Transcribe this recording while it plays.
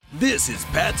This is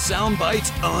Pat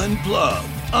Soundbites Unplugged.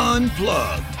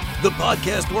 Unplugged, the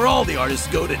podcast where all the artists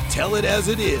go to tell it as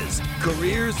it is.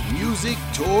 Careers, music,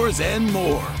 tours, and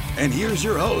more. And here's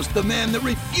your host, the man that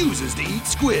refuses to eat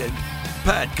squid,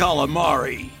 Pat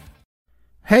Calamari.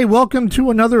 Hey, welcome to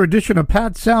another edition of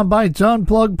Pat Soundbites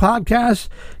Unplugged podcast.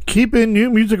 Keeping new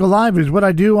music alive is what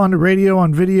I do on the radio,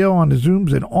 on video, on the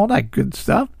Zooms, and all that good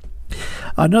stuff.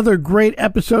 Another great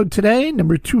episode today,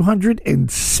 number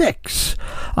 206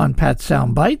 on Pat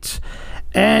Soundbites.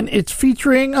 And it's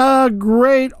featuring a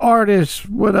great artist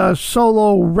with a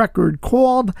solo record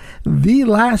called The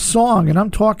Last Song. And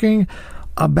I'm talking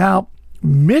about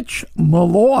Mitch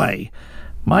Malloy.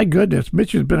 My goodness,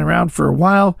 Mitch has been around for a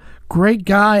while. Great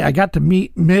guy. I got to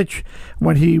meet Mitch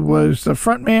when he was the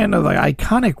frontman of the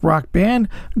iconic rock band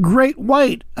Great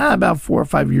White about 4 or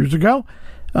 5 years ago.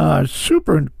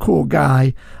 Super cool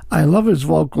guy. I love his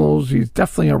vocals. He's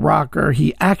definitely a rocker.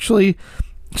 He actually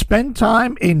spent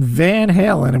time in Van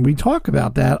Halen, and we talk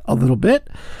about that a little bit.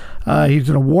 He's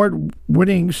an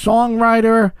award-winning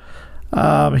songwriter.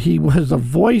 He was a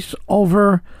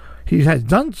voiceover. He has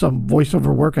done some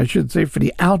voiceover work, I should say, for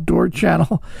the Outdoor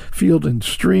Channel, Field and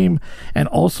Stream, and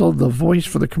also the voice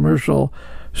for the commercial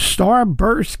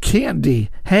Starburst Candy.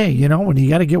 Hey, you know, when you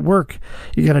got to get work,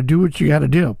 you got to do what you got to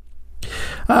do.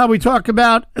 We talk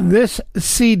about this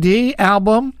CD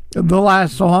album, The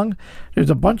Last Song. There's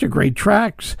a bunch of great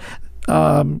tracks.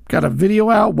 Got a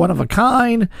video out, One of a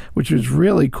Kind, which is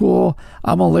really cool.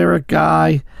 I'm a lyric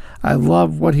guy. I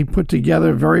love what he put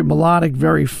together. Very melodic,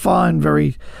 very fun,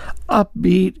 very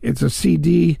upbeat. It's a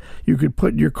CD you could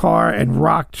put in your car and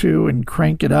rock to and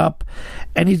crank it up.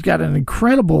 And he's got an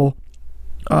incredible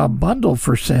bundle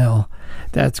for sale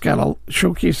that's got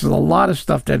showcases a lot of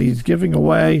stuff that he's giving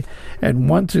away. And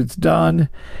once it's done,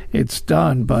 it's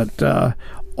done. But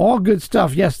all good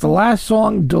stuff. Yes, The Last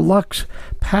Song Deluxe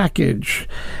Package.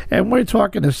 And we're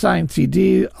talking a signed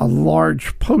CD, a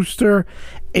large poster,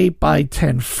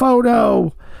 8x10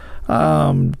 photo,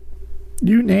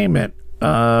 you name it.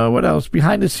 What else?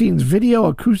 Behind the scenes video,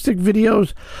 acoustic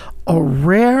videos, a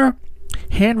rare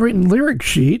handwritten lyric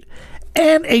sheet,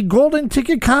 and a golden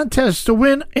ticket contest to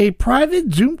win a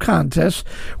private Zoom contest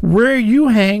where you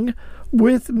hang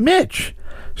with Mitch.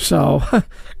 So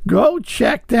go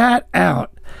check that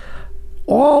out.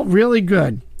 All really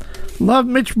good. Love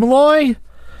Mitch Malloy.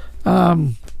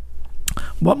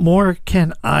 What more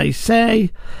can I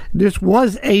say? This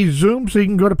was a Zoom, so you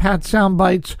can go to Pat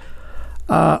Soundbites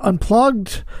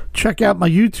Unplugged. Check out my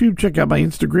YouTube, check out my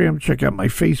Instagram, check out my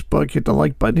Facebook. Hit the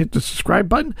like button, hit the subscribe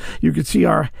button. You can see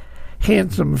our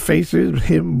handsome faces,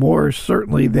 him more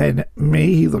certainly than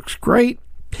me. He looks great.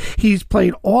 He's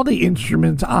played all the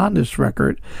instruments on this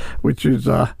record, which is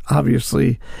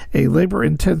obviously a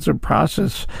labor-intensive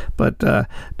process, but the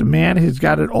man has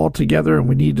got it all together, and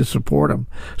we need to support him.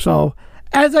 So,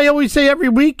 as I always say every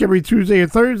week, every Tuesday or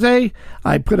Thursday,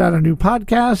 I put out a new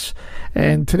podcast,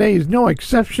 and today is no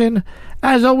exception.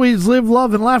 As always, live,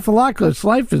 love, and laugh a lot, because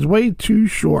life is way too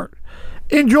short.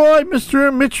 Enjoy,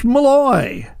 Mr. Mitch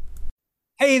Malloy.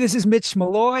 Hey, this is Mitch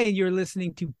Malloy, and you're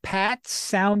listening to Pat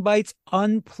Soundbites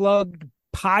Unplugged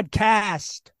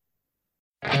podcast.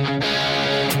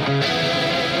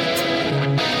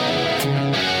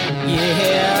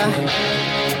 Yeah.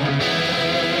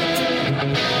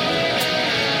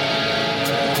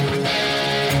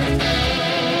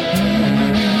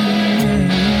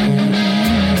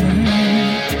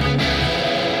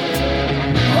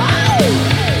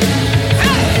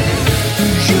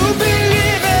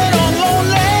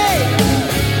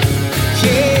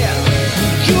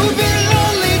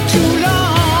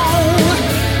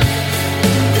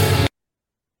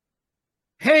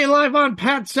 Hey, live on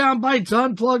Pat Soundbites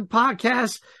Unplugged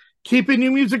podcast, keeping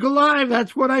new music alive.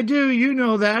 That's what I do. You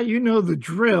know that. You know the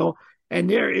drill. And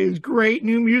there is great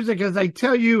new music, as I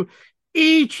tell you,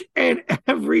 each and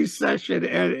every session.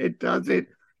 And it doesn't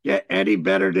get any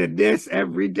better than this.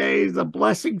 Every day is a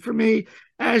blessing for me.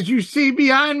 As you see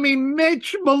behind me,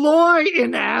 Mitch Malloy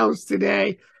in the house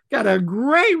today. Got a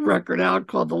great record out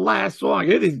called The Last Song.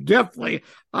 It is definitely,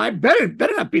 I bet it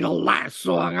better not be the last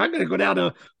song. I'm going to go down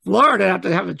to Florida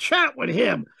to have a chat with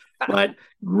him. But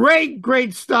great,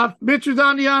 great stuff. Mitch is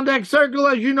on the On Deck Circle.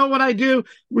 As you know what I do,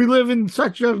 we live in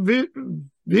such a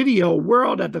video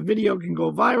world that the video can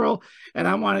go viral. And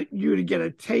I want you to get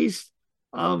a taste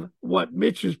of what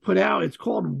Mitch has put out. It's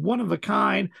called One of a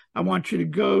Kind. I want you to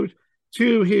go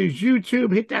to his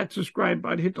YouTube, hit that subscribe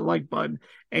button, hit the like button,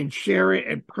 and share it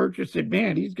and purchase it.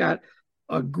 Man, he's got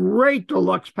a great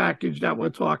deluxe package that we'll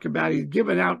talk about. He's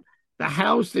giving out the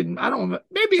house and I don't know,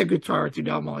 maybe a guitar or two.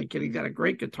 No, I'm only kidding. He's got a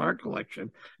great guitar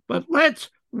collection. But let's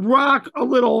rock a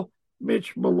little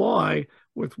Mitch Malloy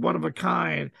with One of a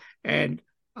Kind. And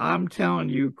I'm telling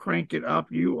you, crank it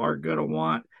up. You are going to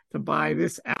want to buy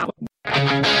this album.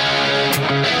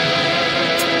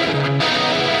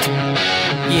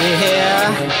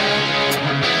 Yeah.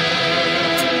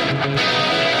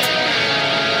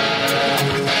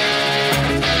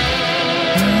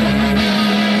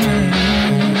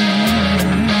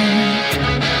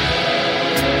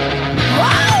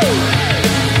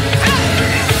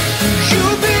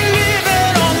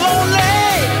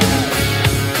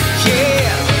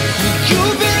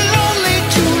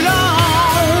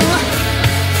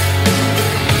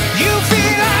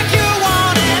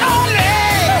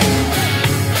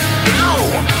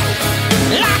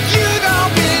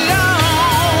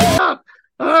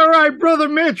 All right, brother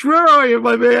Mitch, where are you,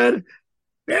 my man?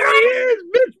 There he is,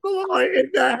 Mitch Malloy in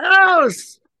the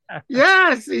house.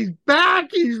 Yes, he's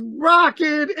back. He's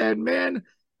rocking. And man,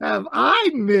 have I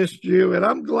missed you? And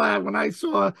I'm glad when I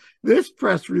saw this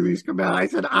press release come out, I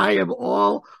said, I am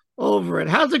all over it.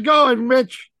 How's it going,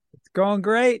 Mitch? It's going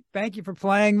great. Thank you for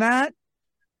playing that.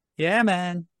 Yeah,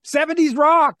 man. 70s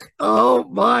rock. Oh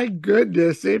my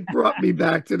goodness. It brought me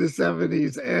back to the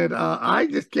 70s. And I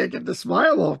just can't get the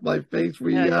smile off my face.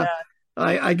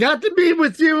 I got to be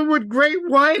with you with Great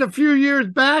White a few years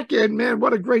back, and man,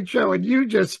 what a great show. And you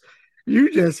just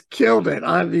killed it.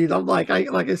 I mean, I'm like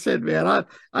I said, man,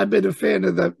 I've been a fan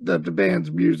of the band's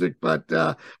music, but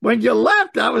when you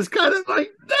left, I was kind of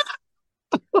like,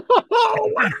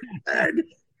 oh,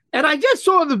 and I just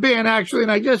saw the band actually,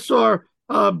 and I just saw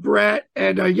Brett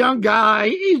and a young guy.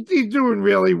 He's doing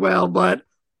really well, but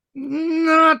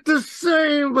not the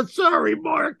same. But sorry,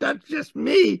 Mark, that's just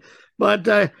me.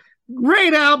 But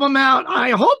great album out.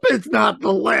 I hope it's not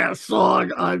the last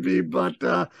song. I mean, but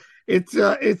it's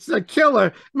a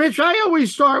killer. Mitch, I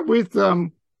always start with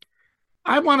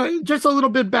I want to just a little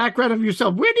bit background of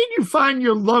yourself. Where did you find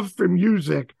your love for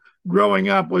music growing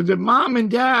up? Was it mom and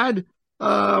dad?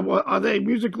 Are they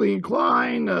musically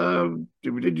inclined?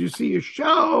 Did you see a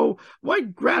show?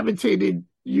 What gravitated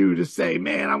you to say,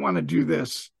 man, I want to do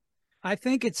this? I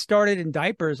think it started in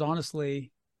diapers,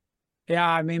 honestly. Yeah,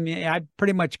 I mean, I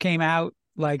pretty much came out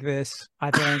like this,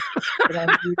 I think. Like,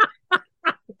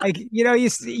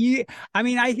 I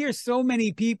mean, I hear so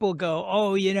many people go,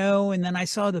 oh, and then I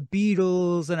saw the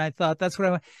Beatles and I thought that's what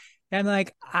I want. And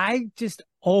like, I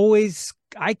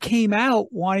came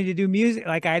out wanting to do music.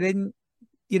 Like I didn't,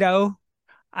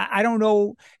 I don't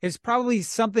know. It's probably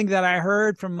something that I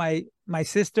heard from my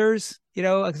sisters,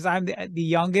 because I'm the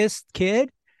youngest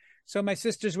kid. So my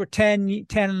sisters were 10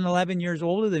 and 11 years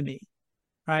older than me.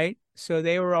 Right. So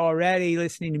they were already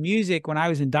listening to music when I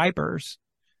was in diapers,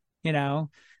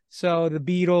 so the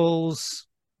Beatles,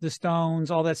 the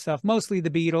Stones, all that stuff, mostly the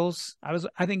Beatles.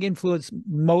 I think influenced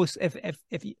most. If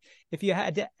you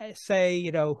had to say,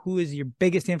 who is your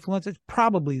biggest influence, it's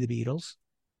probably the Beatles,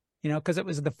 because it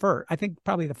was the first, I think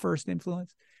probably the first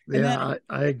influence. And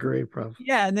I agree, probably.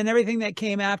 Yeah. And then everything that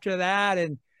came after that.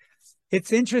 And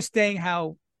it's interesting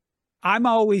how I'm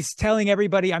always telling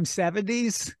everybody I'm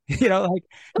 70s, like,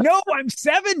 no, I'm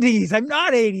 70s. I'm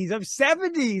not 80s. I'm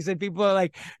 70s. And people are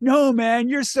like, no, man,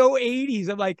 you're so 80s.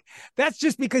 I'm like, that's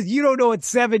just because you don't know what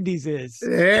 70s is.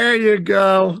 There you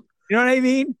go. You know what I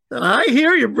mean? I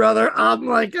hear you, brother. I'm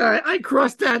like, I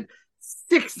crossed that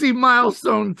 60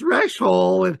 milestone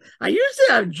threshold, and I used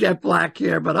to have jet black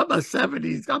hair, but I'm a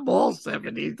 70s. I'm all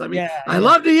 70s. I mean, I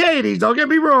love the 80s. Don't get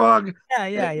me wrong.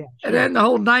 Yeah. Sure. And then the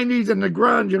whole 90s and the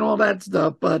grunge and all that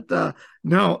stuff. But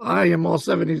no, I am all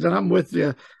 70s, and I'm with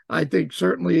you. I think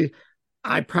certainly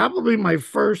my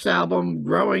first album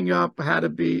growing up had to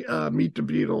be Meet the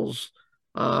Beatles.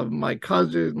 My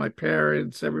cousins, my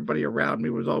parents, everybody around me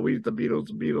was always the Beatles.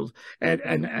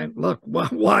 And look,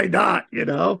 why not,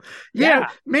 Yeah,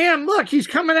 man, look, he's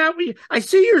coming out. I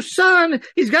see your son.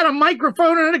 He's got a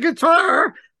microphone and a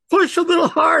guitar. Push a little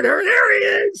harder. There he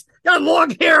is. Got long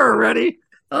hair already.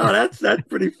 Oh, that's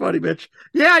pretty funny, Mitch.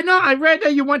 Yeah, I know. I read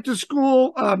that you went to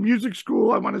school, music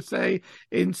school, I want to say,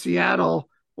 in Seattle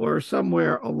or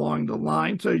somewhere along the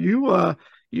line. So you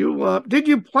did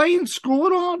you play in school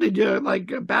at all? Did you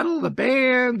like battle of the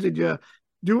bands? Did you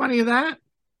do any of that?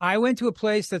 I went to a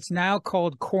place that's now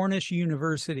called Cornish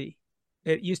University.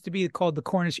 It used to be called the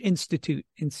Cornish Institute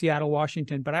in Seattle,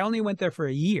 Washington, but I only went there for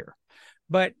a year.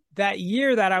 But that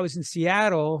year that I was in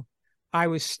Seattle, I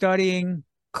was studying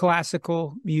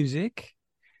classical music,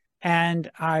 and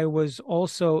I was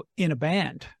also in a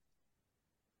band.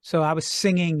 So I was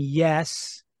singing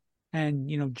Yes and,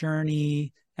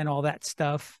 Journey and all that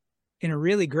stuff in a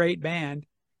really great band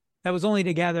that was only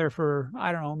together for,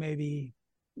 I don't know, maybe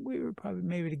we were probably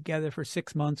maybe together for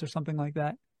 6 months or something like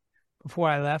that before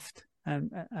I left.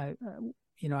 And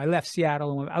I left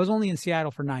Seattle, and I was only in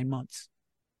Seattle for 9 months,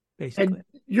 basically. And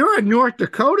you're a North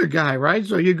Dakota guy, right?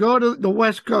 So you go to the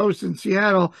West Coast in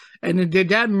Seattle, and then did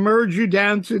that merge you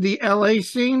down to the LA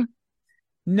scene?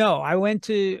 No, I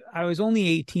was only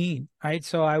 18, right?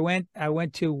 So I went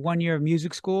to 1 year of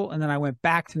music school, and then I went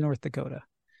back to North Dakota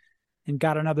and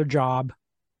got another job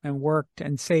and worked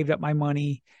and saved up my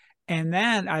money. And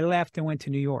then I left and went to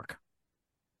New York.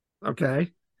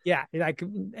 Okay. Yeah, like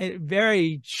a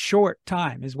very short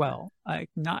time as well. Like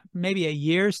not maybe a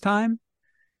year's time.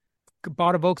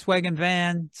 Bought a Volkswagen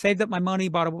van, saved up my money,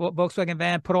 bought a Volkswagen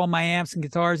van, put all my amps and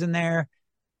guitars in there.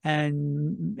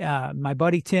 And my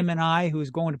buddy Tim and I, who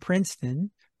was going to Princeton,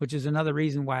 which is another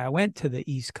reason why I went to the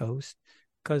East Coast,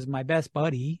 because my best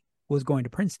buddy was going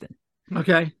to Princeton.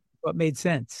 Okay. What made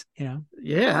sense, Yeah,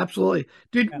 absolutely.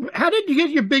 How did you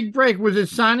get your big break? Was it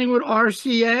signing with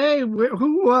RCA?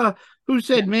 Who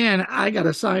said, "Man, I got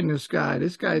to sign this guy.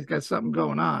 This guy's got something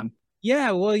going on"?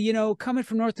 Yeah, well, coming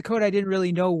from North Dakota, I didn't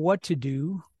really know what to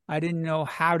do. I didn't know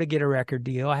how to get a record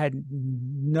deal. I had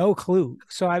no clue.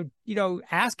 So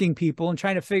asking people and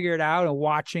trying to figure it out and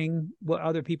watching what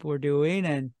other people were doing.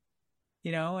 And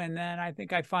then I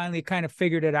think I finally kind of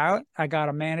figured it out. I got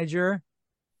a manager,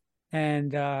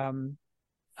 and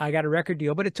I got a record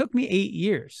deal, but it took me 8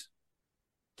 years.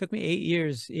 It took me 8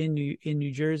 years in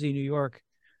New Jersey, New York,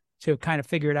 to kind of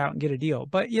figure it out and get a deal.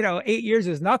 But 8 years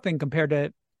is nothing compared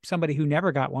to somebody who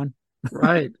never got one.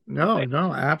 Right. No,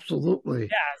 absolutely.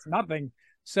 Yeah, it's nothing.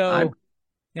 So,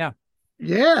 yeah.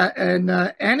 Yeah,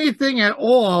 and anything at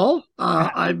all.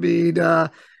 I mean,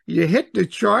 you hit the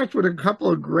charts with a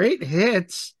couple of great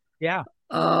hits. Yeah.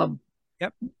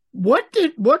 Yep. What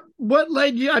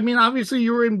led you? I mean, obviously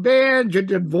you were in bands, you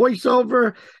did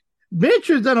voiceover. Mitch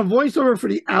has done a voiceover for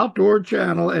the Outdoor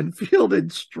Channel and Field and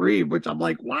Stream, which I'm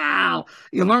like, wow,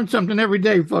 you learn something every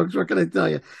day, folks. What can I tell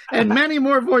you? And many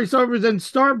more voiceovers than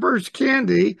Starburst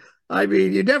Candy. I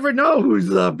mean, you never know who's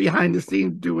behind the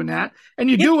scenes doing that. And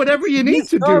you do whatever you need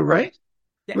to do, right?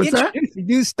 Yeah, what's that?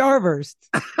 New Starburst.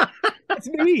 That's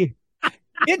me.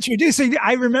 Introducing,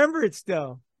 I remember it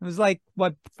still. It was like,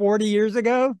 40 years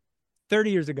ago?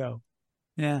 30 years ago.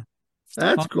 Yeah.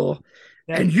 That's cool.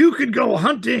 And you could go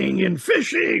hunting and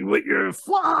fishing with your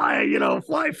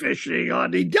fly fishing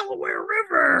on the Delaware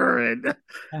River. And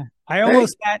I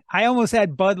almost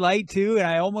had Bud Light too, and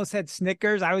I almost had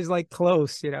Snickers. I was like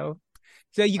close, So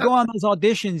you go on those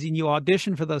auditions and you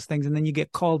audition for those things, and then you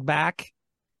get called back,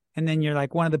 and then you're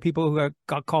like one of the people who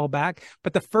got called back.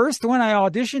 But the first one I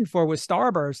auditioned for was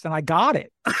Starburst, and I got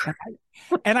it.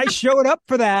 And I showed up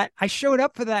for that.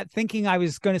 Thinking I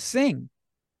was going to sing,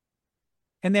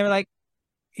 and they were like,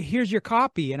 "Here's your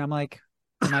copy." And I'm like,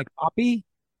 "My copy?"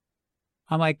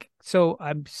 I'm like, "So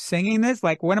I'm singing this?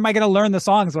 Like, when am I going to learn the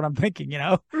songs?" What I'm thinking,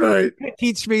 Right?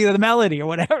 Teach me the melody or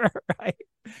whatever, right?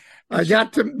 I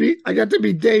got to meet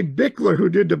Dave Bickler, who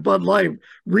did the Bud Light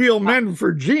 "Real Men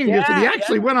for Genius," and he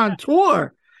actually went on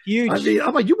tour. Huge. I mean,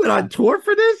 I'm like, "You went on tour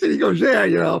for this?" And he goes, "Yeah,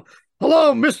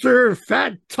 hello, Mr.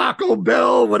 Fat Taco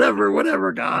Bell,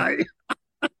 whatever guy."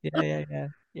 Yeah.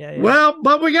 Well,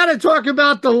 but we got to talk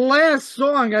about the last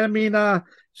song. I mean,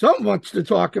 so much to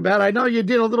talk about. I know you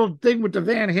did a little thing with the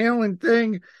Van Halen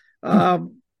thing,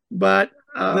 but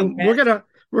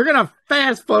we're gonna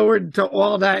fast forward to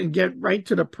all that and get right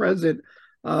to the present.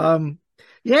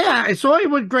 Yeah, I saw you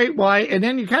with Great White, and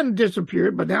then you kind of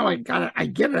disappeared. But now I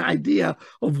get an idea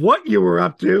of what you were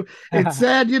up to. It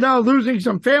said, losing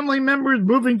some family members,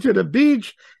 moving to the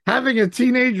beach, having a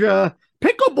teenage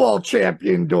pickleball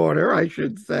champion daughter, I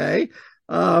should say.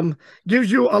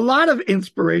 Gives you a lot of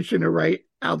inspiration to write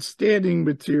outstanding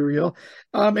material.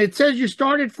 It says you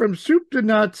started from soup to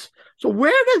nuts. So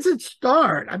where does it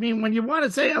start? I mean, when you want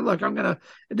to say, look,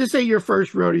 this ain't your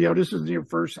first rodeo. This is your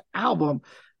first album.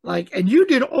 And you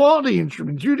did all the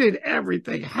instruments. You did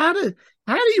everything. How does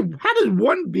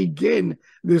one begin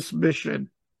this mission?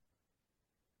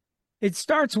 It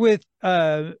starts with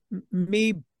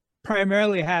me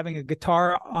primarily having a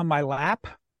guitar on my lap,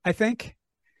 I think.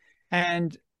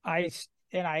 And I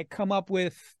come up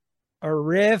with a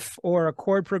riff or a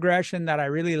chord progression that I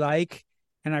really like,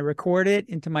 and I record it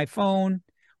into my phone,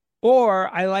 or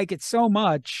I like it so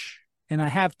much and I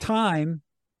have time,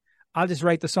 I'll just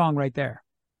write the song right there.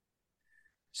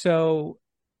 So,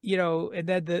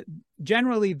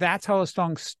 generally that's how a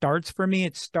song starts for me.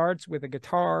 It starts with a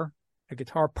guitar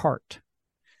part,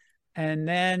 and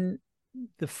then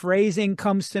the phrasing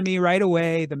comes to me right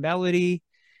away, the melody,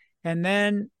 and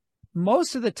then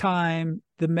most of the time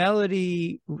the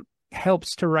melody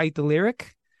helps to write the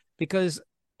lyric, because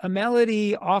a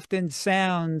melody often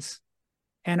sounds,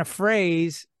 and a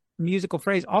phrase, musical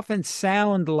phrase, often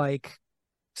sound like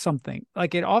something.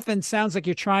 Like it often sounds like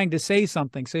you're trying to say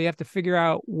something. So you have to figure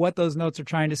out what those notes are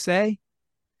trying to say.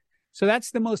 So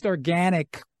that's the most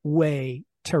organic way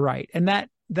to write. And that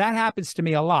happens to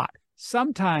me a lot.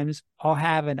 Sometimes I'll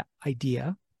have an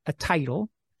idea, a title,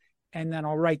 and then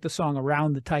I'll write the song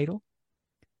around the title,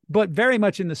 but very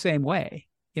much in the same way,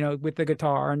 with the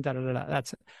guitar and da-da-da-da.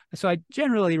 That's it. So I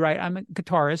generally write, I'm a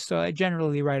guitarist, so I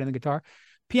generally write on the guitar.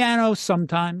 Piano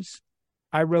sometimes.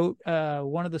 I wrote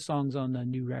one of the songs on the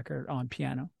new record on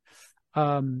piano.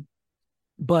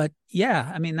 But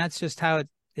yeah, I mean, that's just how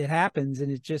it happens,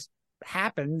 and it just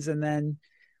happens. And then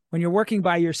when you're working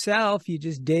by yourself, you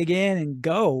just dig in and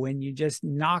go, and you just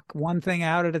knock one thing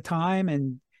out at a time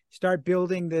and start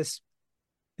building this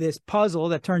puzzle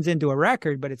that turns into a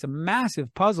record. But it's a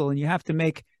massive puzzle, and you have to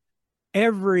make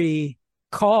every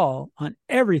call on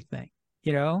everything,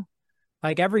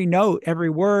 like every note, every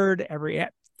word, every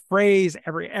phrase,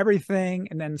 everything.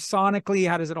 And then sonically,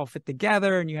 how does it all fit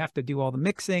together? And you have to do all the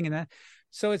mixing and that.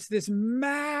 So it's this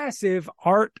massive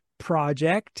art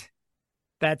project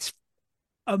that's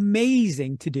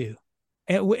amazing to do.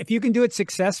 And if you can do it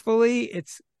successfully,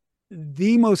 it's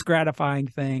the most gratifying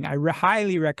thing. I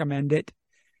highly recommend it.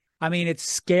 I mean, it's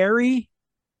scary.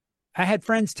 I had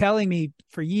friends telling me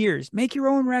for years, make your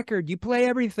own record. You play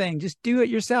everything. Just do it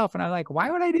yourself. And I'm like, why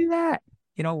would I do that?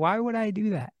 Why would I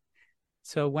do that?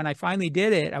 So when I finally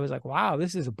did it, I was like, wow,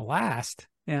 this is a blast.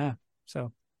 Yeah.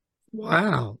 So.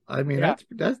 Wow. I mean, Yeah.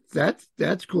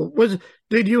 that's cool.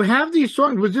 Did you have these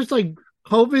songs? Was this like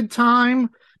COVID time?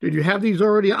 Did you have these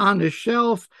already on the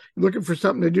shelf looking for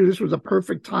something to do? This was a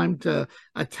perfect time to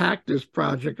attack this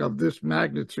project of this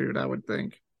magnitude, I would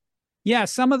think. Yeah.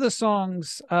 Some of the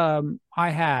songs I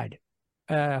had,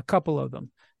 a couple of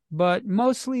them, but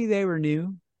mostly they were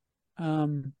new.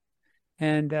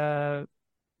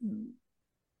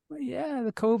 Yeah,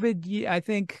 the COVID, I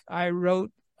think I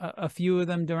wrote a few of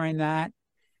them during that.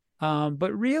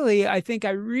 But really, I think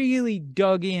I really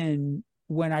dug in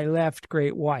when I left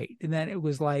Great White. And then it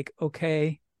was like,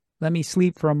 okay, let me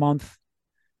sleep for a month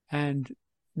and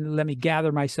let me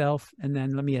gather myself, and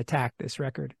then let me attack this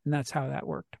record. And that's how that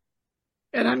worked.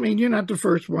 And I mean, you're not the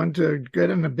first one to get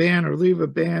in a band or leave a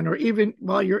band, or even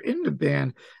while you're in the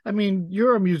band. I mean,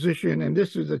 you're a musician, and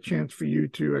this is a chance for you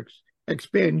to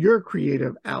expand your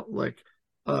creative outlook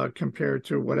compared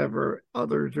to whatever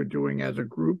others are doing as a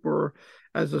group or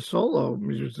as a solo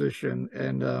musician.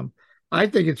 And I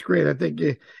think it's great. I think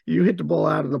you hit the ball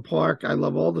out of the park. I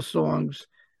love all the songs.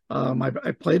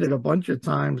 I played it a bunch of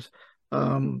times.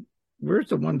 Where's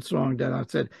the one song that I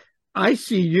said, I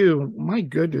See You? My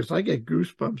goodness, I get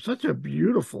goosebumps. Such a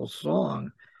beautiful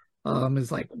song.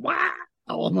 It's like, wow.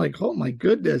 I'm like, oh my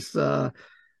goodness.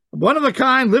 One of a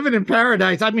kind, living in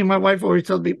paradise. I mean, my wife always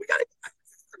tells me, we got to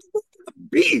go to the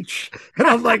beach. And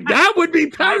I'm like, that would be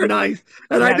paradise.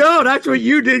 And I know that's what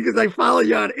you did, because I follow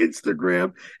you on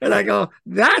Instagram. And I go,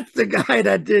 that's the guy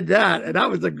that did that. And that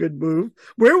was a good move.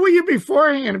 Where were you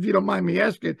beforehand, if you don't mind me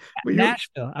asking?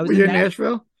 Nashville. I was in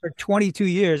Nashville for 22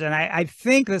 years. And I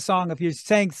think the song, if you're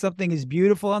saying something is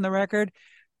beautiful on the record,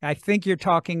 I think you're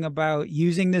talking about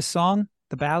using this song,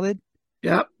 the ballad.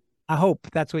 Yep. I hope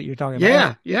that's what you're talking about.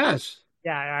 Yeah, yes.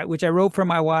 Yeah, which I wrote for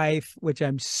my wife, which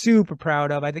I'm super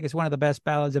proud of. I think it's one of the best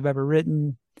ballads I've ever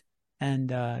written.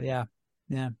 And yeah.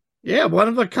 Yeah, one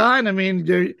of a kind. I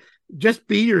mean, just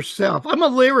be yourself. I'm a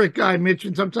lyric guy, Mitch,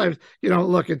 and sometimes,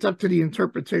 look, it's up to the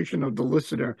interpretation of the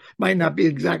listener. Might not be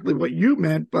exactly what you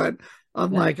meant, but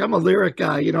I'm a lyric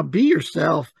guy. Be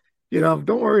yourself. Don't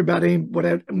worry about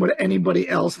what anybody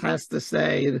else has to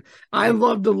say. And I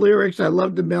love the lyrics. I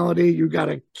love the melody. You got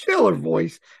a killer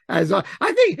voice. I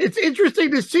think it's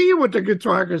interesting to see you with the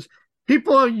guitar, because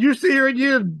people are used to hearing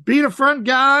you be the front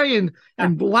guy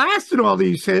and blasting all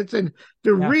these hits. And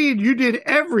to read, you did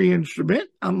every instrument.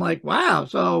 I'm like, wow.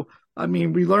 So, I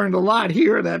mean, we learned a lot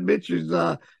here that Mitch is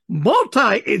a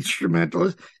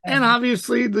multi-instrumentalist, and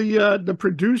obviously the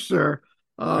producer.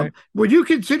 Right. Would you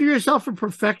consider yourself a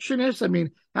perfectionist? I mean,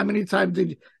 how many times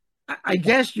I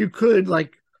guess you could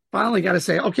finally got to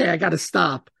say, okay, I got to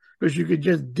stop, because you could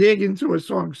just dig into a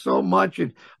song so much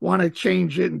and want to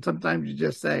change it. And sometimes you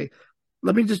just say,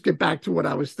 let me just get back to what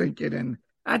I was thinking. And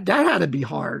that had to be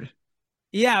hard.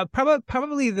 Yeah,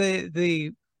 probably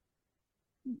the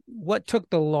what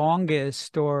took the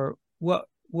longest, or what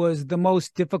was the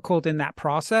most difficult in that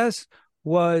process,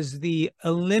 was the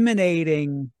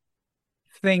eliminating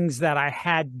things that I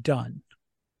had done,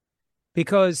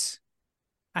 because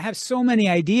I have so many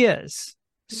ideas.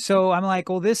 So I'm like,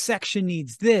 well, this section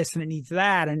needs this, and it needs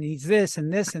that, and it needs this,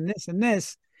 and this, and this, and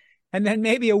this. And then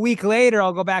maybe a week later,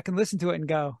 I'll go back and listen to it and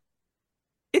go,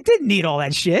 it didn't need all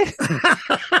that shit.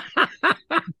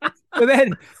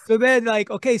 so then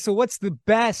like, okay, so what's the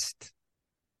best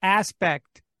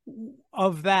aspect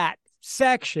of that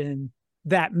section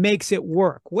that makes it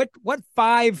work? What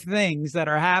 5 things that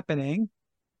are happening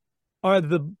are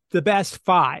the best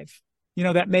 5,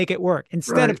 that make it work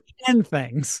instead of 10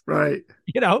 things, right?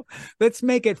 Let's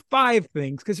make it 5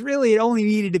 things, because really it only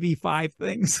needed to be 5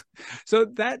 things. So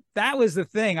that was the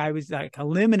thing. I was like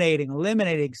eliminating,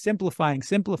 simplifying.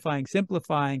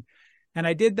 And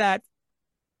I did that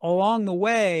along the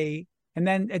way. And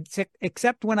then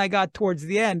except when I got towards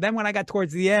the end,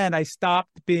 I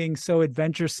stopped being so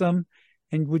adventuresome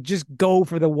and would just go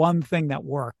for the one thing that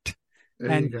worked. There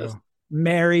and you go.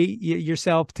 Marry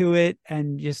yourself to it.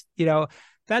 And just,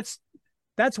 that's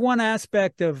one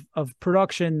aspect of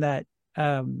production that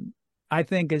I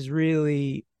think is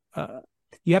really,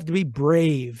 you have to be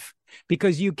brave,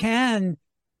 because you can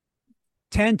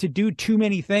tend to do too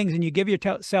many things and you give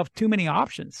yourself too many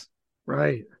options.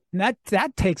 Right. And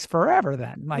that takes forever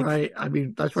then. Like, right. I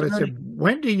mean, that's what I said.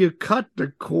 When do you cut the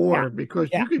cord? Yeah. Because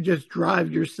Yeah. you could just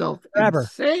drive yourself Forever.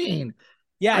 insane.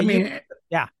 Yeah. I mean,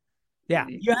 yeah.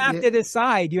 You have to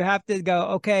decide. You have to go,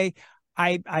 okay,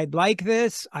 I like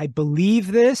this. I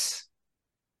believe this.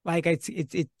 Like it's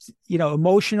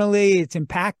emotionally, it's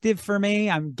impactful for me.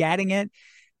 I'm getting it.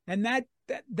 And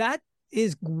that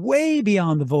is way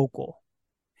beyond the vocal.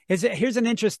 Here's an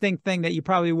interesting thing that you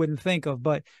probably wouldn't think of,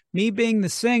 but me being the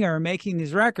singer, making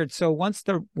these records. So once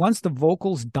the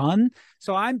vocal's done,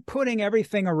 so I'm putting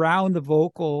everything around the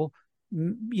vocal,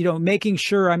 making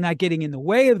sure I'm not getting in the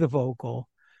way of the vocal,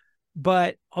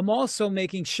 but I'm also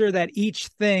making sure that each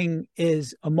thing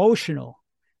is emotional.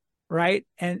 Right.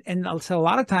 And so a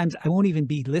lot of times I won't even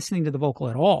be listening to the vocal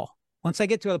at all. Once I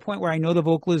get to the point where I know the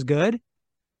vocal is good,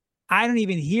 I don't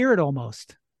even hear it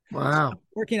almost. Wow. So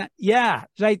working on, yeah.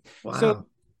 Right. Wow. So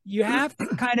you have to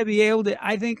kind of be able to,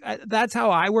 I think that's how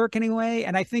I work anyway.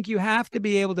 And I think you have to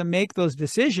be able to make those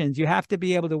decisions. You have to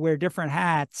be able to wear different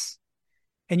hats,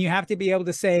 and you have to be able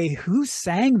to say, who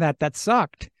sang that? That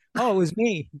sucked. Oh, it was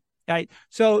me. Right.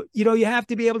 So, you have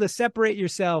to be able to separate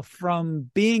yourself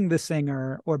from being the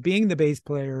singer or being the bass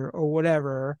player or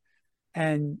whatever,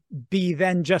 and be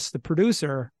then just the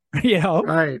producer,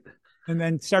 Right. And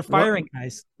then start firing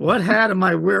guys. What hat am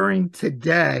I wearing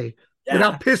today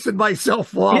without pissing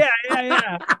myself off?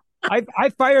 Yeah. I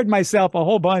fired myself a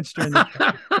whole bunch during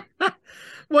the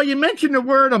Well, you mentioned the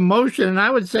word emotion, and I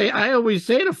always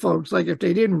say to folks, like, if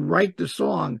they didn't write the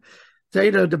song, say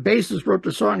the bassist wrote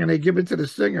the song and they give it to the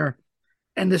singer,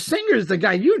 and the singer is the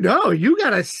guy, you got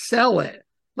to sell it.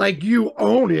 Like, you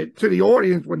own it to the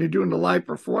audience when you're doing the live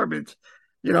performance.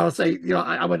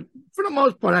 I would, for the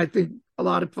most part, I think a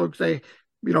lot of folks say,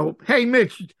 hey,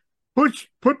 Mitch,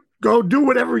 go do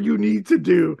whatever you need to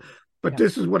do. But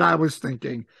this is what I was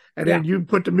thinking. And then you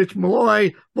put the Mitch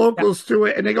Malloy vocals to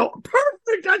it, and they go,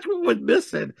 perfect, that's what was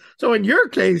missing. So in your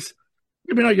case,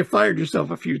 even though you fired yourself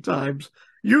a few times,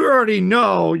 you already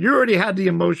had the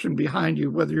emotion behind you,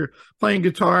 whether you're playing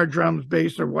guitar, drums,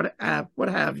 bass, or what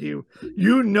have you.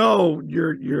 You're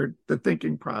the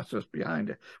thinking process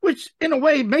behind it, which in a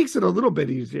way makes it a little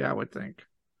bit easier, I would think.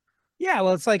 Yeah,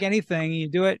 well, it's like anything. You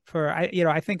do it for,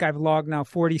 I think I've logged now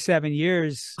 47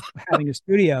 years having a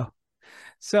studio.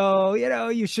 So,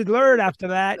 you should learn after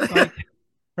that,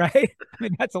 right? I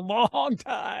mean, that's a long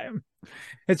time.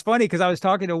 It's funny because I was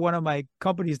talking to one of my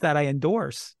companies that I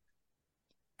endorse,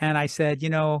 and I said,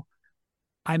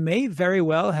 I may very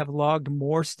well have logged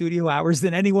more studio hours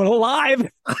than anyone alive.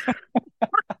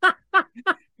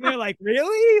 They're like,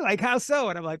 really? Like, how so?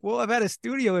 And I'm like, well, I've had a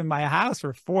studio in my house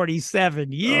for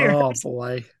 47 years. Oh,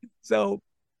 boy. So,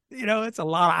 it's a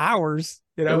lot of hours.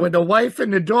 And when the wife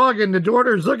and the dog and the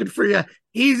daughter's looking for you,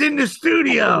 he's in the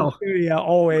studio.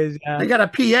 Always. They got a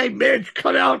PA, Mitch,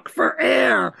 cut out for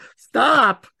air.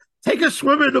 Stop. Take a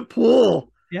swim in the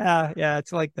pool. Yeah,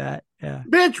 it's like that. Yeah.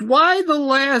 Mitch, why the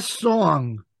last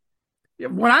song?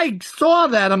 When I saw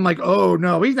that, I'm like, oh,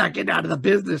 no, he's not getting out of the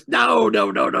business. No.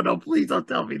 Please don't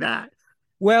tell me that.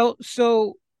 Well,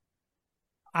 so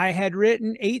I had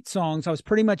written 8 songs. I was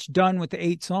pretty much done with the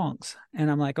 8 songs. And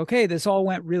I'm like, okay, this all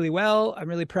went really well. I'm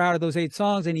really proud of those 8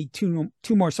 songs. I need two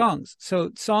more songs.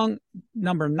 So song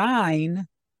number 9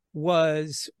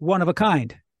 was One of a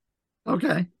Kind. Okay.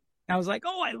 And I was like,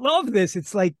 oh, I love this.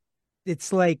 It's like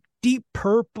Deep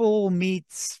Purple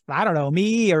meets, I don't know,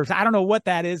 me, or I don't know what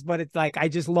that is, but it's like, I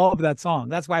just love that song.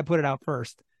 That's why I put it out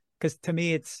first. Because to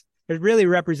me, it's really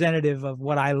representative of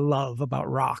what I love about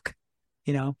rock,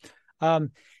 And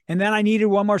then I needed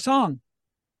one more song.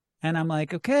 And I'm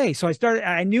like, okay. So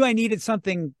I knew I needed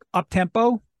something up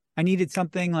tempo. I needed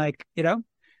something like,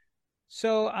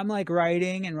 so I'm like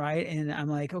writing and writing, and I'm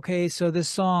like, okay, so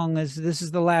this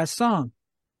is the last song.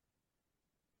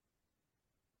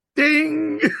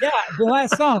 Ding. Yeah, the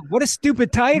last song. What a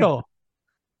stupid title.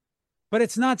 But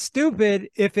it's not stupid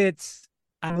if it's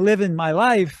I'm living my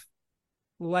life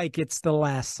like it's the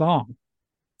last song.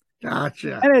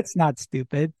 Gotcha. And it's not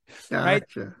stupid, right?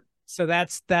 Gotcha. So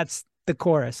that's the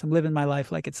chorus. I'm living my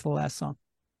life like it's the last song.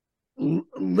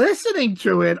 Listening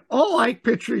to it, all I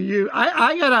picture you,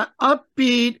 I got an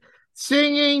upbeat,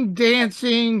 singing,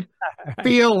 dancing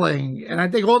feeling. And I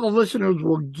think all the listeners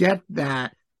will get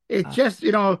that. It's just,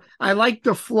 I like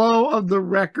the flow of the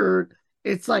record.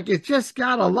 It's like, it just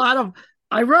got a lot of,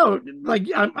 I wrote,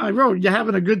 you're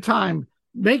having a good time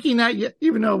making that,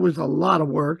 even though it was a lot of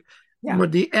work. Yeah.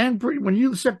 But the end, when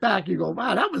you sit back, you go,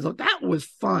 wow, that was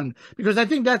fun. Because I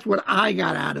think that's what I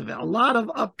got out of it. A lot of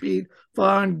upbeat,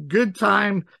 fun, good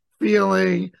time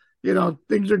feeling,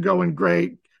 things are going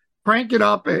great. Crank it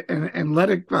up and let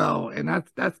it go. And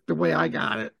that's the way I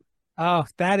got it. Oh,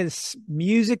 that is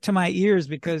music to my ears,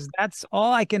 because that's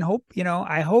all I can hope.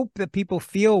 I hope that people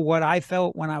feel what I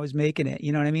felt when I was making it.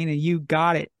 You know what I mean? And you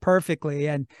got it perfectly.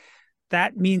 And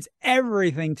that means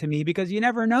everything to me, because you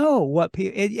never know what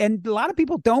people, and a lot of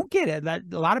people don't get it. That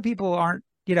a lot of people aren't,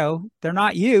 they're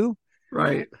not you.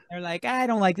 Right. They're like, I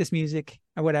don't like this music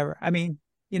or whatever. I mean,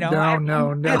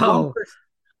 No.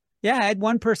 I had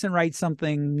one person write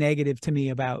something negative to me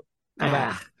about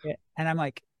it. And I'm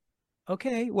like,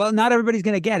 okay, well, not everybody's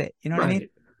going to get it. You know what I mean?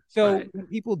 So when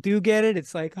people do get it,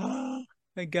 it's like, oh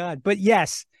my God. But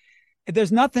yes,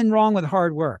 there's nothing wrong with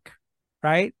hard work,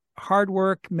 right? Hard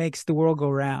work makes the world go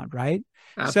round, right?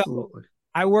 Absolutely. So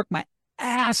I work my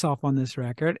ass off on this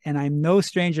record, and I'm no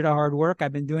stranger to hard work.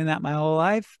 I've been doing that my whole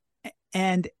life.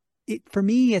 And for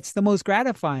me, it's the most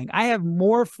gratifying. I have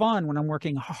more fun when I'm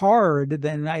working hard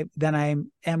than I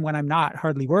am when I'm not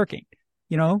hardly working.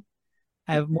 I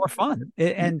have more fun.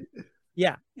 And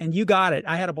yeah, and you got it.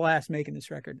 I had a blast making this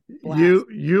record. Blast.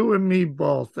 You and me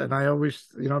both. And I always,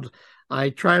 I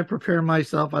try to prepare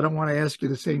myself. I don't want to ask you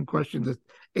the same question that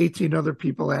 18 other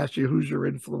people ask you, who's your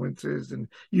influences, and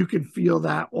you can feel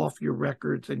that off your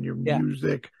records and your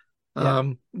music.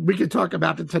 We could talk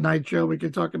about the Tonight Show. We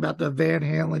could talk about the Van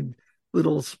Halen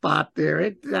little spot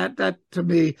there. That to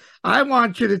me, I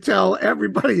want you to tell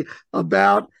everybody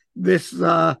about this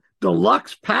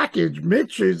deluxe package.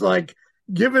 Mitch is like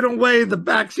giving away the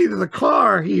backseat of the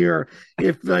car here.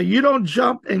 If you don't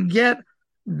jump and get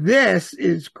this,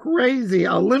 is crazy.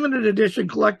 A limited edition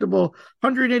collectible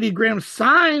 180 grams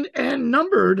signed and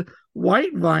numbered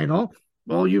white vinyl.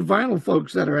 All you vinyl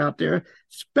folks that are out there,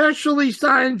 specially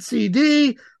signed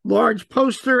CD, large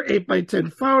poster,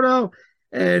 8x10 photo,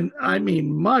 and I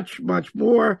mean much, much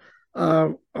more.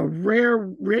 A rare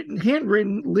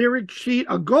handwritten lyric sheet,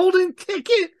 a golden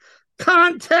ticket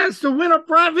contest to win a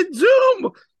private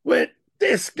Zoom with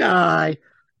this guy.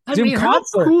 Zoom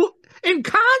concert. How cool in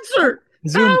concert.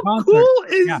 Zoom how concert. Cool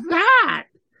is that?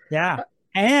 Yeah.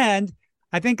 And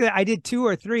I think that I did 2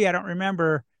 or 3, I don't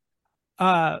remember,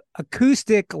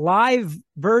 acoustic live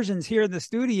versions here in the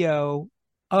studio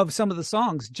of some of the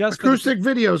songs. Just acoustic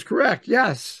videos, correct?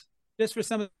 Yes. Just for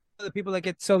some of the people that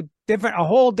get so different, a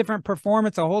whole different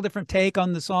performance, a whole different take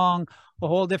on the song, a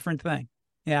whole different thing.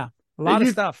 Yeah. A lot of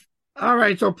stuff. All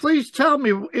right, so please tell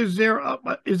me, is there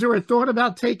a thought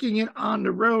about taking it on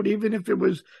the road, even if it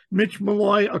was Mitch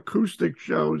Malloy acoustic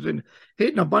shows and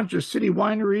hitting a bunch of city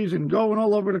wineries and going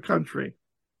all over the country?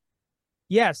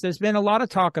 Yes, there's been a lot of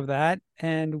talk of that,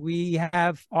 and we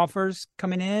have offers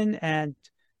coming in, and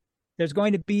there's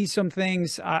going to be some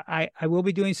things. I will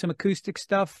be doing some acoustic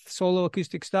stuff, solo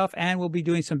acoustic stuff, and we'll be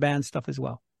doing some band stuff as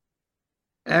well.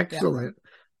 Excellent. Yeah.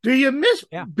 Do you miss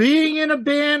being in a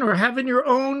band or having your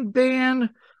own band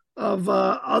of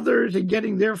others and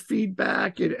getting their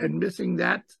feedback and missing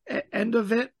that end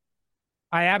of it?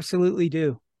 I absolutely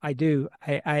do. I do.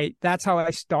 I that's how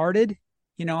I started.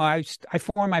 I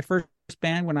formed my first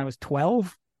band when I was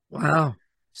 12. Wow.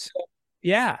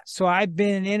 So I've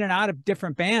been in and out of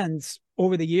different bands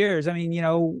over the years. I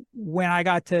mean, when I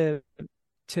got out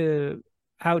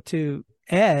to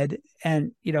Ed,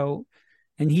 and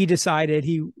and he decided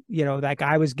that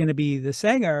guy was going to be the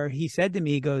singer, he said to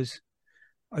me, he goes,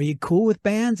 "Are you cool with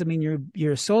bands? I mean,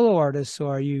 you're a solo artist,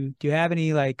 so do you have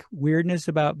any like weirdness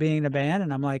about being in a band?"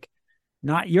 And I'm like,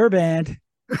 "Not your band."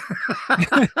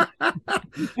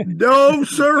 No,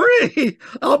 sirree.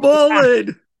 I'm all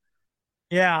in.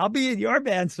 Yeah, I'll be in your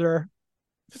band, sir.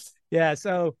 Yeah.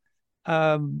 So,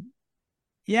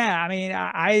 Yeah, I mean,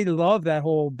 I love that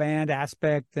whole band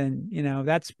aspect, and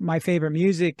that's my favorite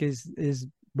music is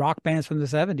rock bands from the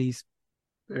 70s.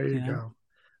 There you You know, go.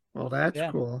 Well, that's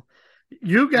yeah, cool.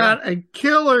 You yeah, got a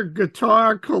killer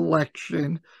guitar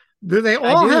collection. Do they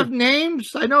I all do. have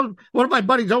names? I know one of my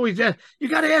buddies always asks, you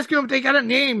got to ask them if they got a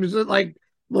name. Is it like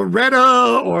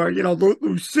Loretta or,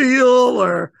 Lucille,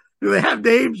 or do they have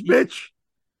names, Mitch?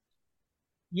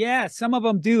 Yeah, some of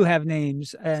them do have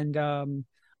names, and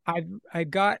I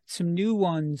got some new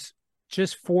ones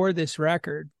just for this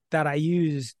record that I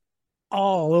used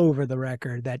all over the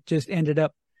record. That just ended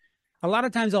up. A lot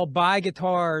of times, I'll buy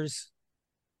guitars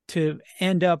to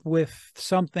end up with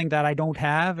something that I don't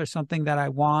have or something that I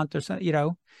want or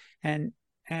something, and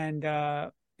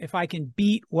if I can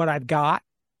beat what I've got,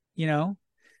 you know,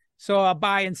 so I'll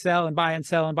buy and sell and buy and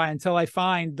sell and buy until I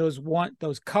find those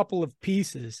couple of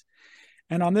pieces.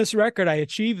 And on this record, I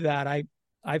achieved that.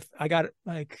 I got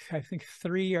like I think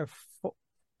three or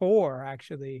four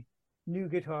actually new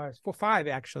guitars, five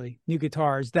actually new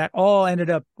guitars that all ended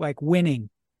up like winning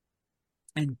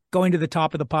and going to the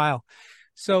top of the pile.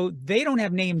 So they don't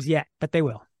have names yet, but they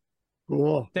will.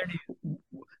 Cool. They're new.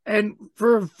 And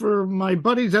for my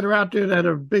buddies that are out there that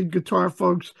are big guitar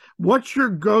folks, what's your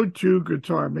go-to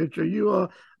guitar, Mitch? Are you a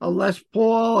Les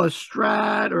Paul, a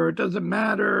Strat, or it doesn't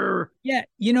matter? Yeah,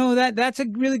 that's a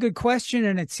really good question,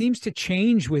 and it seems to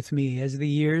change with me as the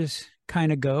years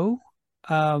kind of go.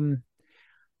 Um,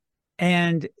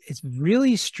 and it's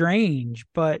really strange,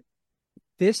 but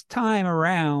this time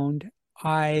around,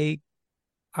 I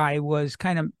was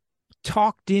kind of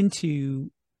talked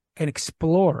into an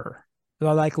Explorer,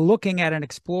 like looking at an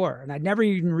Explorer, and I'd never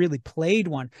even really played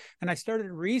one. And I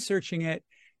started researching it,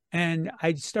 and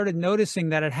I started noticing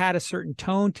that it had a certain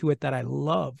tone to it that I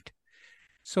loved.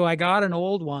 So I got an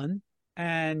old one,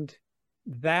 and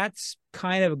that's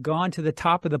kind of gone to the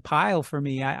top of the pile for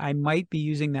me. I might be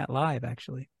using that live,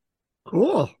 actually.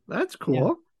 Cool. That's Yeah,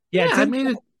 cool. yeah. Yeah, I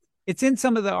mean, It's in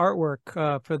some of the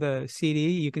artwork for the CD.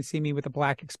 You can see me with a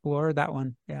black Explorer. That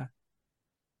one, yeah,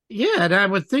 yeah, and I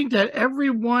would think that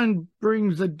everyone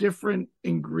brings a different yeah,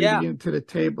 ingredient to the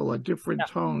table, a different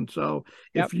yeah, tone. So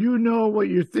yep, if you know what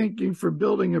you're thinking for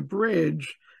building a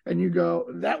bridge and you go,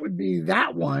 that would be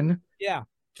that one, yeah.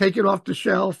 take it off the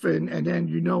shelf and then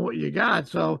you know what you got.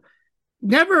 So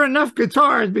never enough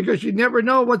guitars because you never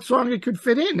know what song it could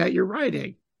fit in that you're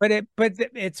writing. But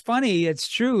it's funny. It's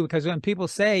true because when people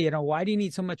say, why do you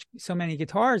need so many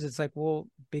guitars? It's like, well,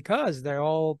 because they're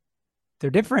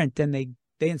different and they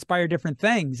inspire different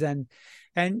things. And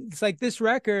it's like this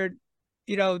record,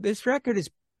 this record is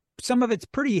some of it's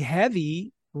pretty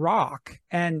heavy rock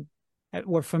and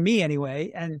or for me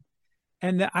anyway. And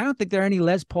I don't think there are any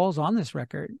Les Pauls on this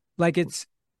record. Like it's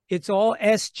all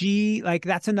SG. Like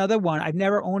that's another one. I've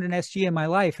never owned an SG in my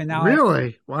life, and now Really? and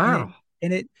it Wow.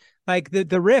 and it like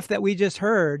the riff that we just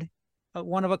heard,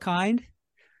 one of a kind.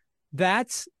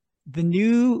 That's the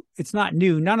new. It's not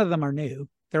new. None of them are new.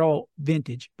 They're all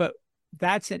vintage. But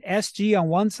that's an SG on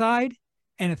one side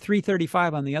and a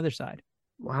 335 on the other side.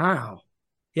 Wow.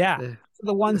 Yeah,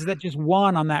 the ones that just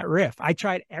won on that riff. I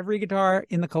tried every guitar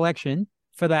in the collection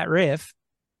for that riff,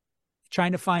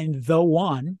 trying to find the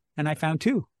one, and I found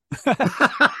two.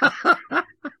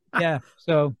 Yeah.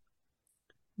 So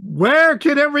Where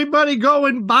can everybody go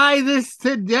and buy this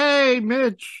today,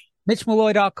 Mitch?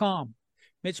 MitchMalloy.com.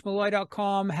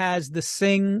 MitchMalloy.com has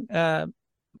the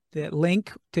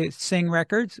link to Sing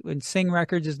Records, and Sing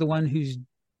Records is the one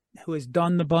who has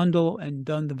done the bundle and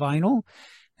done the vinyl,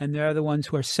 and they're the ones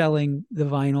who are selling the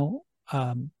vinyl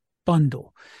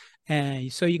bundle.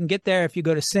 And so you can get there if you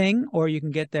go to Sing, or you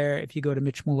can get there if you go to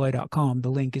MitchMalloy.com. The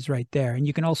link is right there. And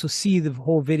you can also see the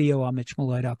whole video on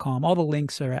MitchMalloy.com. All the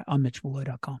links are on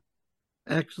MitchMalloy.com.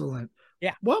 Excellent.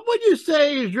 Yeah. What would you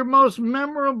say is your most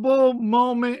memorable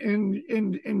moment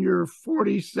in your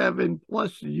 47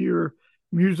 plus year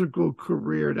musical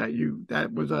career that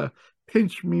was a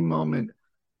pinch me moment?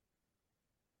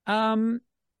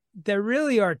 There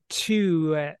really are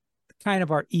two kind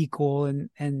of are equal,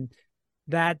 and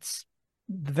that's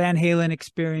the Van Halen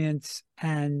experience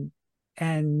and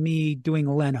me doing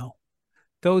Leno.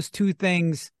 Those two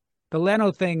things, the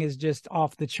Leno thing is just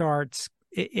off the charts.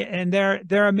 And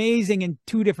they're amazing in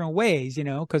two different ways,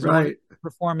 because one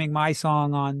performing my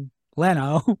song on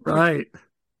Leno, right?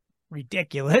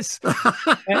 Ridiculous.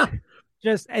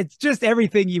 It's just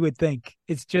everything you would think.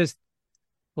 It's just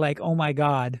like, oh my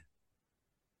God.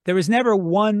 There was never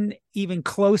one even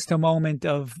close to moment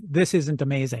of this isn't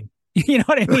amazing. You know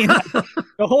what I mean? Like,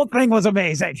 the whole thing was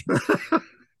amazing.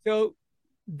 So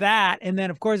that, and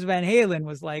then of course Van Halen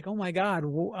was like, oh my God,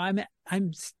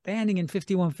 I'm standing in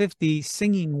 5150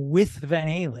 singing with Van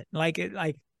Halen.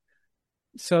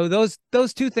 So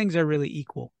those two things are really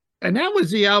equal. And that was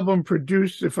the album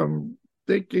produced, if I'm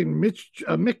thinking,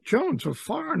 Mick Jones of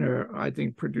Foreigner, I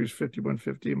think, produced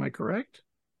 5150. Am I correct?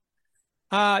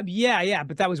 Yeah,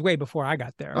 but that was way before I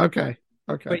got there. Okay.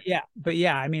 But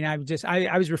yeah. I mean, I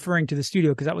was referring to the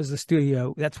studio because that was the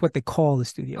studio. That's what they call the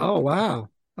studio. Oh, wow.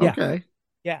 Yeah. Okay.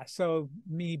 Yeah. So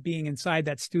me being inside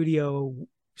that studio,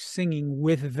 singing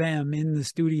with them in the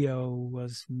studio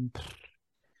was,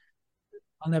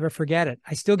 I'll never forget it.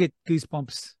 I still get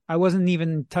goosebumps. I wasn't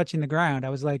even touching the ground. I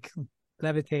was like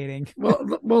levitating.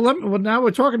 Well, now we're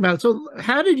talking about it. So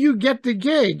how did you get the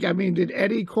gig? I mean, did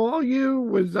Eddie call you?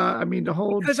 Was, the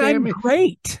whole Because Sammy... I'm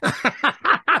great.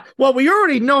 Well, we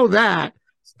already know that.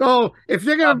 So if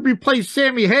you're going to replace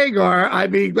Sammy Hagar, I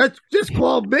mean, let's just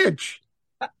call Mitch.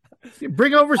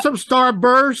 Bring over some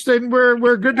Starburst and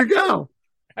we're good to go.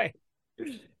 Right.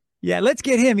 Yeah, let's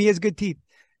get him. He has good teeth.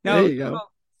 No, there you go.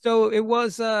 So it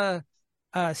was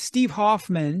Steve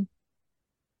Hoffman.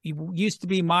 He used to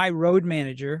be my road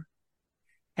manager,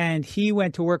 and he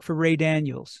went to work for Ray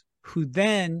Daniels, who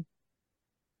then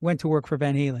went to work for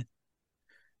Van Halen.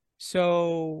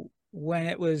 So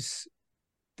when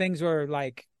things were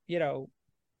like,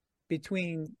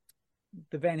 between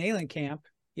the Van Halen camp,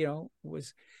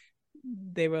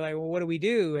 they were like, well, what do we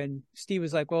do? And Steve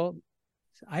was like, well,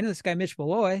 I know this guy, Mitch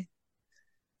Malloy.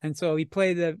 And so he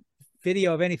played the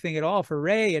video of Anything at All for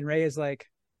Ray, and Ray is like,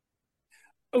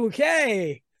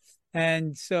 okay.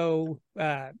 And so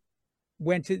I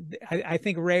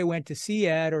think Ray went to see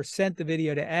Ed or sent the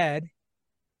video to Ed.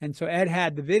 And so Ed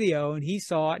had the video and he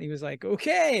saw it and he was like,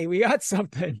 okay, we got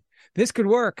something. This could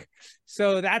work.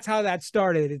 So that's how that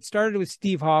started. It started with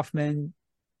Steve Hoffman.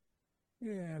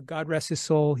 Yeah, God rest his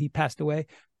soul. He passed away.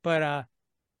 But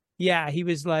he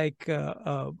was like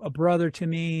a brother to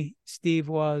me, Steve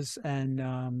was.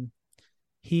 And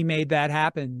he made that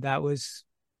happen. That was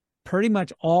pretty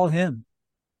much all him,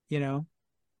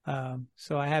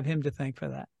 so I have him to thank for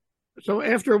that. So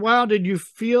after a while, did you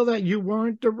feel that you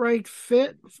weren't the right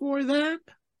fit for that?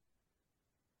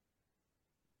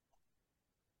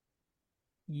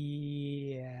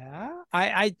 Yeah,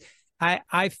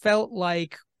 I felt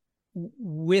like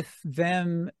with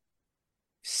them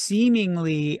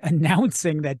seemingly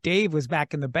announcing that Dave was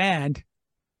back in the band,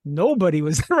 nobody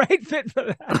was the right fit for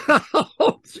that.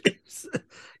 Oh,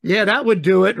 yeah, that would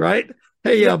do it, right?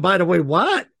 Hey, by the way,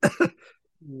 what?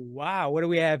 Wow, what do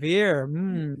we have here?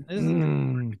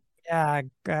 Yeah,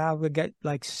 I would get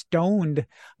like stoned,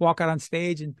 walk out on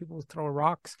stage and people would throw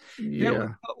rocks. Yeah.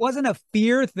 It wasn't a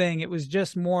fear thing. It was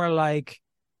just more like,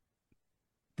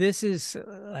 this is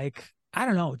like, I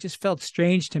don't know, it just felt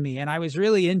strange to me. And I was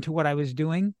really into what I was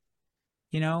doing.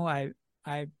 I've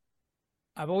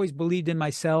always believed in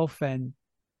myself, and,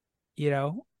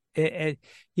 you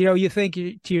think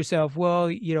to yourself, well,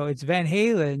 it's Van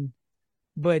Halen,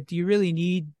 but do you really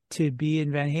need to be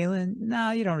in Van Halen?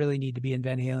 No, you don't really need to be in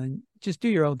Van Halen. Just do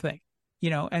your own thing,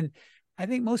 and I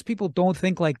think most people don't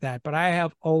think like that, but I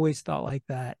have always thought like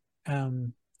that.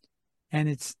 And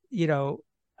it's,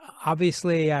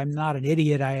 obviously I'm not an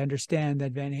idiot. I understand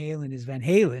that Van Halen is Van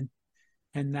Halen,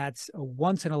 and that's a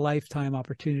once in a lifetime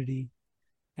opportunity.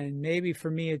 And maybe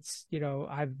for me, it's,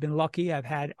 I've been lucky. I've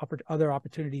had other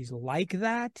opportunities like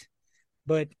that,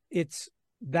 but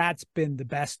that's been the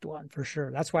best one for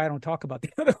sure. That's why I don't talk about the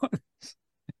other ones.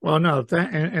 Well, no,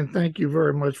 and thank you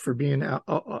very much for being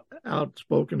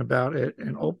outspoken about it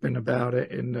and open about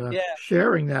it and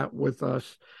sharing that with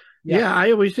us. Yeah,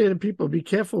 I always say to people, be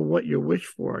careful what you wish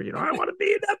for. I want to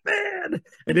be in that band.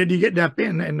 And then you get in that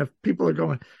band and the people are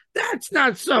going, that's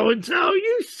not so-and-so,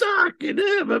 you suck. And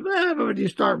you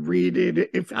start reading.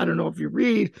 I don't know if you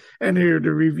read and hear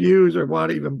the reviews or want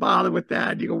to even bother with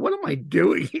that. You go, what am I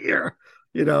doing here?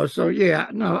 So yeah,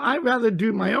 no, I'd rather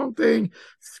do my own thing,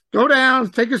 go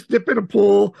down, take a dip in a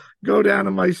pool, go down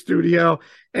to my studio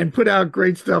and put out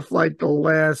great stuff like the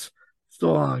last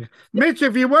song. Mitch,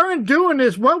 if you weren't doing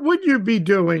this, what would you be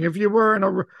doing if you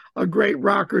weren't a great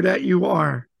rocker that you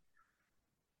are?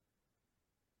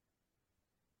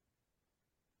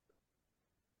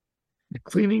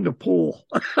 Cleaning the pool.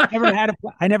 I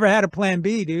never had a plan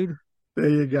B, dude. There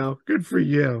you go. Good for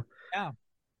you. Yeah.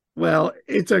 Well,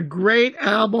 it's a great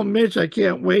album, Mitch. I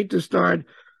can't wait to start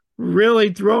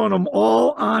really throwing them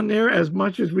all on there as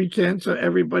much as we can so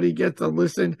everybody gets to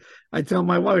listen. I tell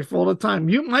my wife all the time,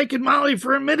 mute Mike and Molly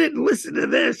for a minute and listen to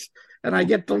this. And I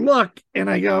get to look and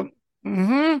I go,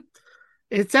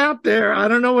 It's out there. I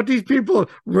don't know what these people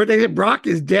where they say Brock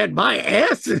is dead. My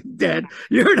ass is dead.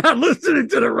 You're not listening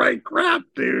to the right crap,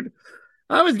 dude.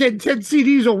 I was getting 10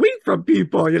 CDs a week from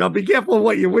people. Be careful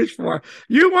what you wish for.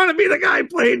 You want to be the guy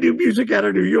playing new music out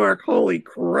of New York. Holy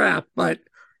crap. But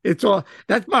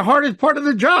that's my hardest part of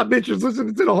the job, Mitch, is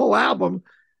listening to the whole album,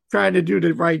 trying to do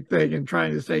the right thing and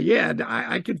trying to say, yeah,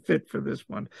 I can fit for this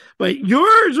one. But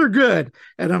yours are good.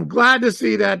 And I'm glad to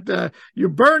see that you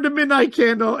burned a midnight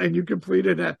candle and you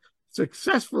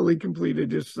successfully completed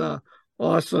this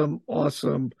awesome,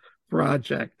 awesome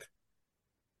project.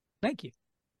 Thank you.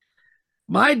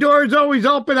 My door is always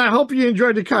open. I hope you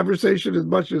enjoyed the conversation as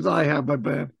much as I have, my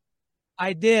man.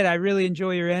 I did. I really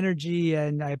enjoy your energy,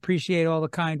 and I appreciate all the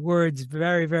kind words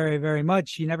very, very, very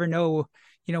much. You never know,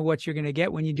 what you're going to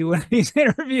get when you do one of these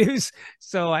interviews.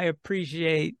 So I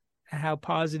appreciate how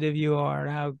positive you are,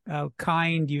 how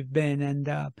kind you've been.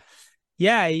 And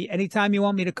yeah, anytime you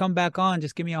want me to come back on,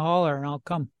 just give me a holler and I'll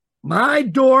come. My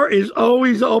door is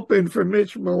always open for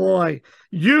Mitch Malloy.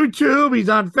 YouTube, he's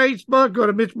on Facebook. Go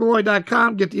to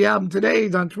mitchmalloy.com. Get the album today.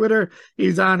 He's on Twitter.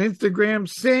 He's on Instagram.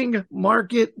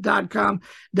 Singmarket.com.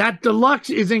 That deluxe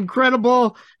is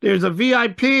incredible. There's a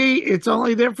VIP. It's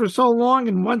only there for so long.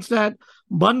 And once that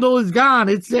bundle is gone,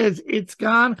 it says it's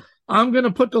gone. I'm going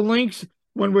to put the links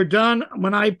when we're done,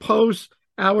 when I post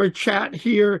our chat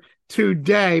here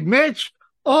today. Mitch,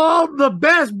 all the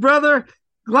best, brother.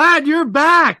 Glad you're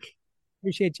back.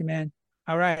 Appreciate you, man.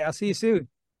 All right. I'll see you soon.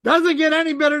 Doesn't get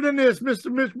any better than this,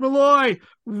 Mr. Mitch Malloy,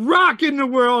 rocking the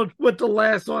world with the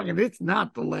last song. And it's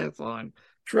not the last song.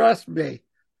 Trust me.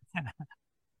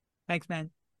 Thanks,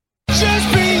 man.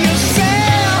 Just be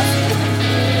yourself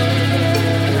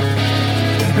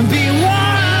and be